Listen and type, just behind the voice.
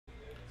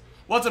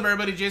What's up,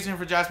 everybody? Jason here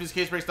for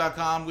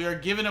JaspysCaseBreaks.com. We are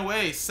giving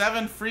away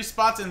 7 free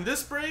spots in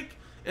this break,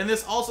 and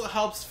this also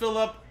helps fill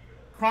up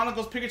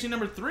Chronicles Pikachu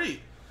number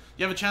 3.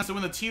 You have a chance to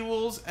win the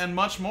Twolves and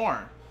much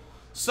more.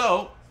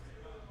 So,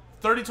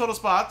 30 total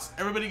spots.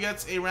 Everybody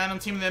gets a random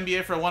team in the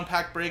NBA for a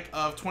 1-pack break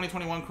of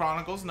 2021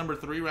 Chronicles, number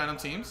 3 random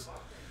teams.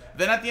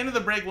 Then at the end of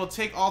the break, we'll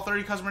take all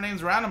 30 customer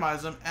names,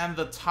 randomize them, and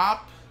the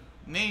top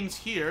names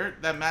here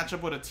that match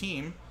up with a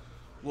team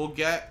will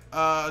get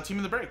a team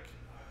in the break.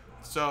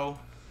 So,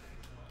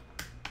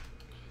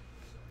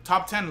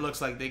 top 10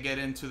 looks like they get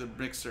into the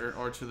mixer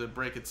or to the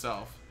break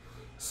itself.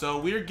 So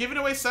we're giving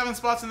away 7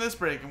 spots in this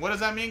break. And what does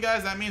that mean,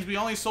 guys? That means we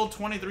only sold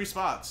 23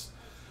 spots.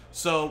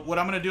 So what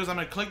I'm going to do is I'm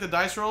going to click the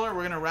dice roller.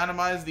 We're going to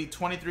randomize the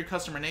 23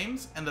 customer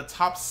names, and the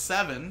top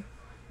 7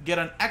 get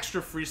an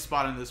extra free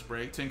spot in this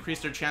break to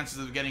increase their chances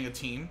of getting a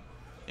team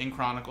in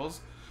Chronicles.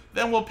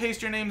 Then we'll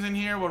paste your names in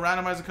here. We'll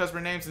randomize the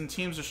customer names, and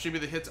teams distribute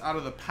the hits out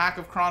of the pack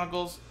of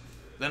Chronicles.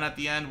 Then at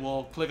the end,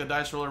 we'll click a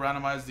dice roller,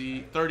 randomize the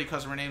 30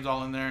 customer names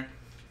all in there.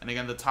 And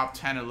again, the top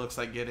 10, it looks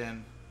like, get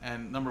in.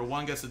 And number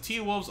 1 gets the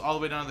Twolves all the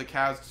way down to the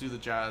Cavs to the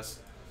Jazz.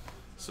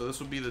 So this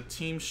would be the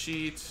team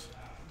sheet.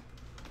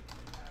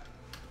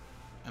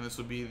 And this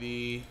would be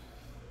the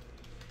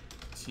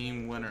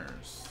team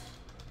winners.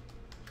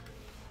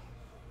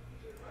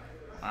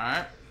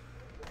 Alright.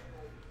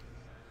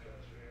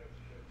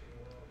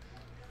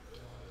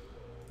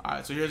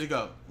 Alright, so here's you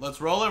go.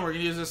 Let's roll it. We're going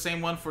to use the same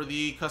one for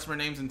the customer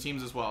names and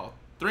teams as well.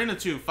 3 and a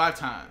 2, 5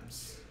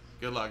 times.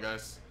 Good luck,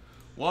 guys.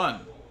 1,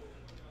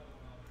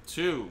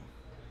 2,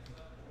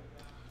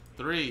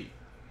 3,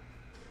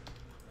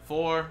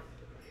 4,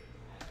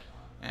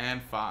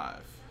 and 5.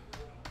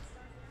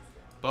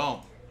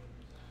 Boom.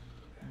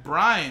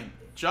 Brian,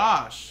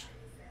 Josh,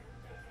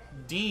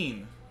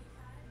 Dean,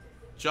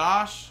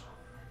 Josh,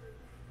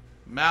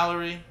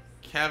 Mallory,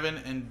 Kevin,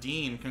 and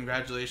Dean.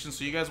 Congratulations.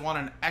 So you guys want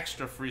an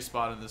extra free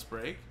spot in this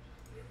break.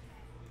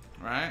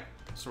 Alright.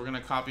 So we're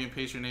going to copy and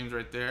paste your names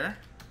right there.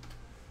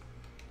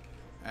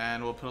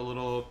 And we'll put a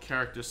little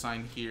character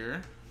sign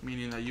here,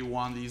 meaning that you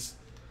won these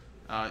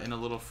in a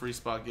little free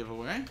spot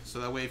giveaway. So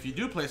that way, if you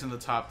do place in the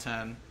top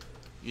 10,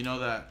 you know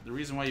that the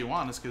reason why you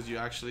won is because you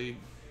actually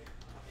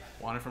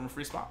won it from a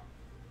free spot.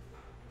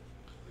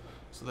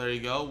 So there you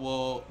go.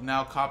 We'll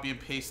now copy and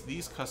paste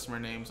these customer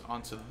names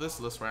onto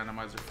this list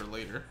randomizer for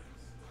later.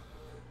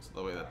 So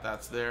the way that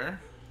that's there.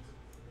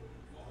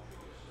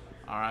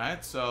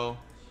 Alright, so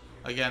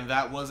again,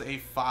 that was a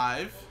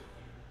 5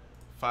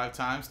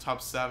 times,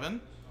 top 7.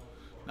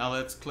 Now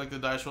let's click the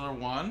dice roller.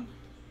 1,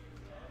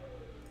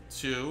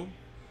 2,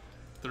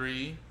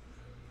 3,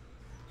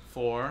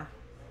 4,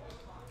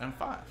 and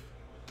 5.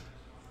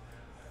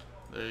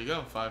 There you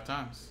go, 5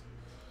 times.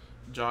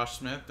 Josh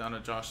Smith down to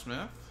Josh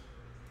Smith.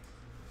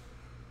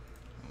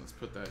 Let's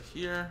put that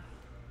here.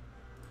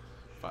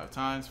 5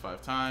 times,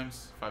 5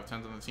 times, 5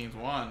 times on the teams.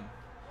 1,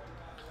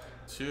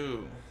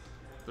 2,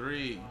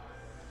 3,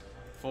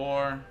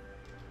 4,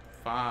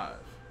 5.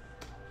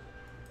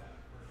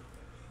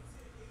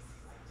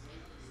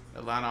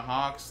 Atlanta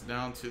Hawks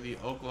down to the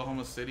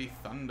Oklahoma City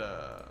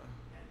Thunder.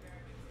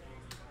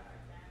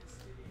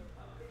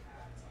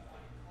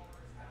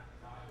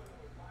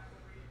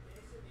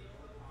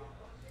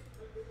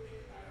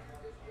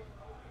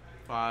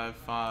 Five.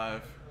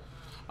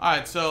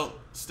 Alright, so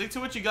stick to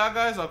what you got,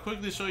 guys. I'll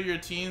quickly show you your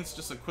teams.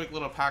 Just a quick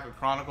little pack of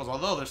Chronicles,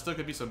 although there still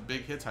could be some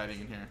big hits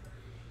hiding in here.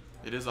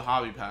 It is a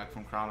hobby pack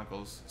from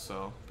Chronicles,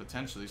 so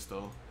potentially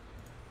still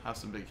have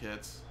some big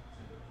hits.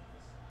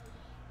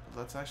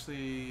 But let's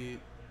actually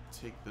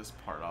take this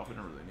part off. We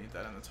don't really need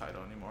that in the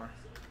title anymore.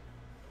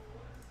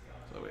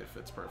 So that way it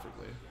fits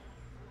perfectly.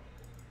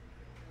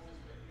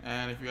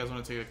 And if you guys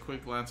want to take a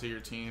quick glance at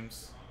your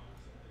teams,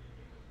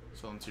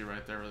 show them to you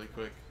right there really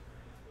quick.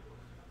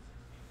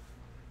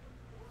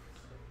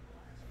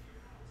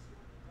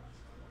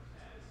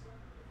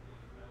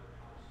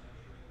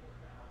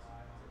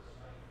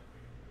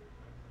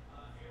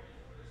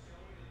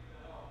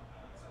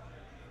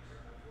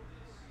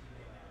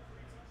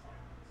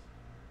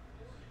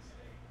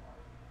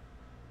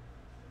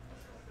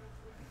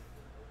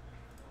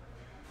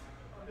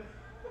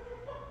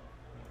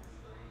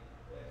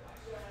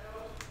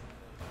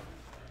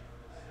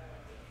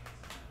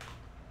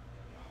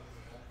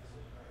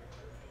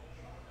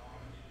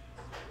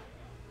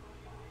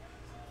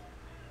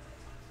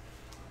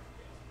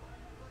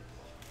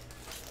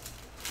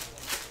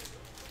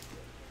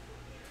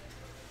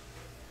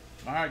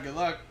 Alright, good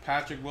luck.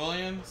 Patrick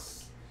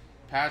Williams,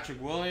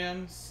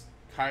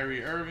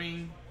 Kyrie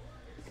Irving.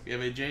 We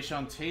have a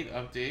Jayshawn Tate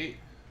update,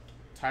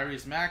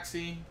 Tyrese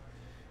Maxey,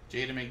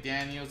 Jada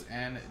McDaniels,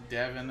 and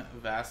Devin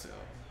Vassell.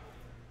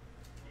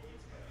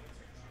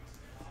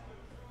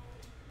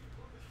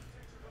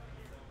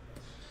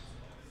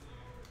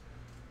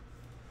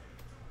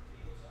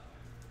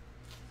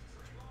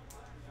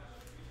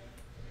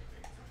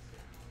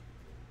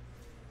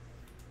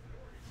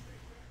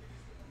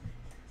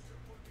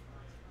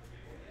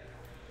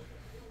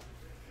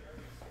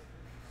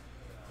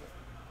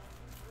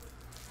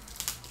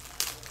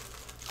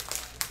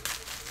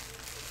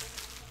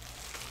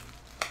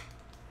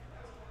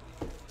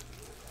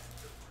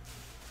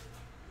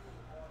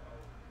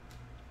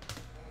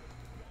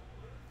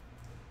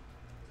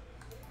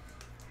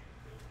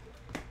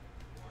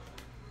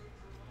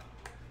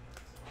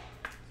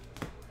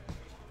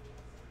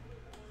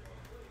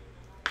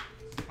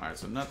 Alright,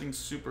 so nothing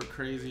super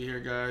crazy here,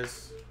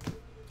 guys.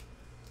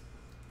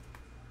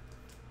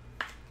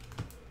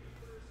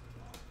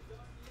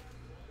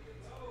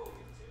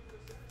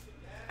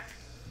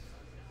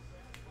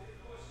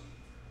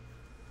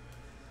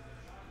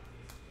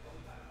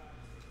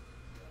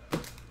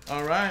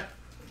 Alright.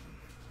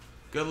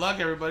 Good luck,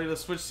 everybody.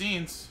 Let's switch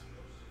scenes.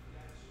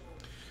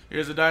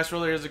 Here's the dice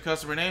roller. Here's the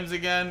customer names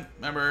again.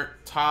 Remember,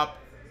 top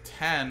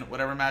 10,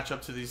 whatever match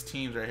up to these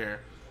teams right here.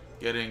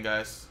 Get in,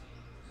 guys.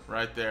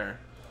 Right there.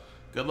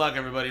 Good luck,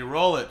 everybody.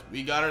 Roll it.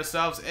 We got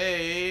ourselves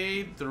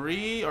a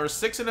 3 or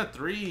 6 and a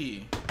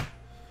 3.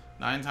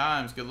 9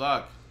 times. Good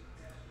luck.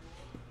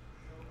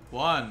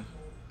 1,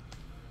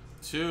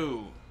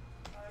 2,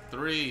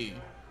 3,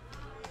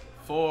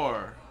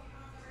 4,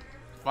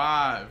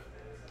 5,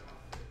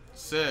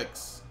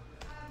 6,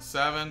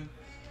 7,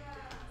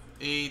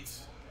 8,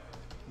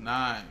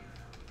 9.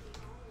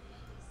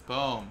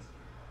 Boom.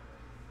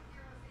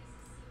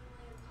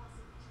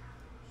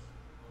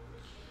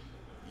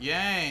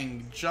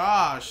 Yang,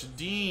 Josh,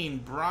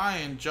 Dean,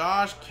 Brian,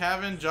 Josh,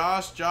 Kevin,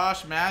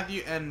 Josh,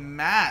 Matthew, and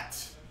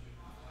Matt.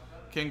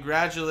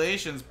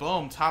 Congratulations.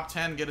 Boom. Top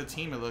 10 get a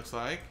team, it looks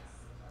like.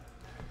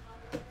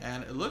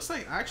 And it looks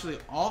like actually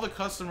all the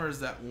customers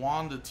that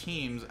won the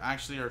teams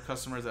actually are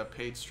customers that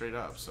paid straight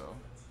up. So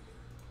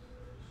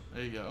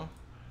there you go.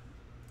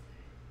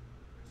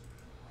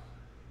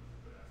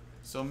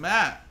 So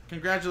Matt,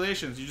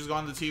 congratulations. You just got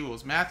on the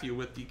T-Wolves. Matthew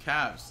with the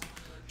Cavs.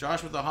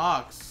 Josh with the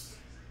Hawks.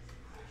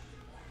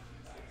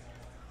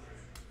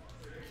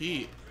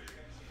 Heat.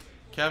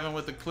 Kevin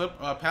with the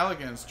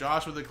Pelicans.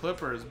 Josh with the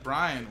Clippers.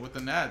 Brian with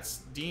the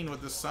Nets. Dean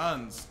with the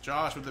Suns.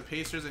 Josh with the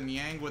Pacers. And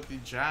Yang with the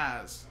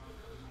Jazz.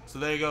 So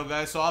there you go,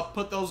 guys. So I'll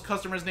put those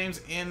customers' names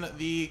in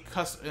the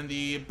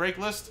break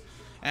list.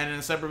 And in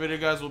a separate video,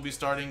 guys, we'll be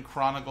starting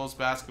Chronicles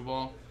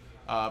basketball.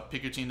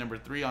 Pick your team number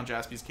 3 on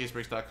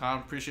jaspyscasebreaks.com.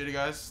 Appreciate it,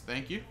 guys.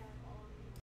 Thank you.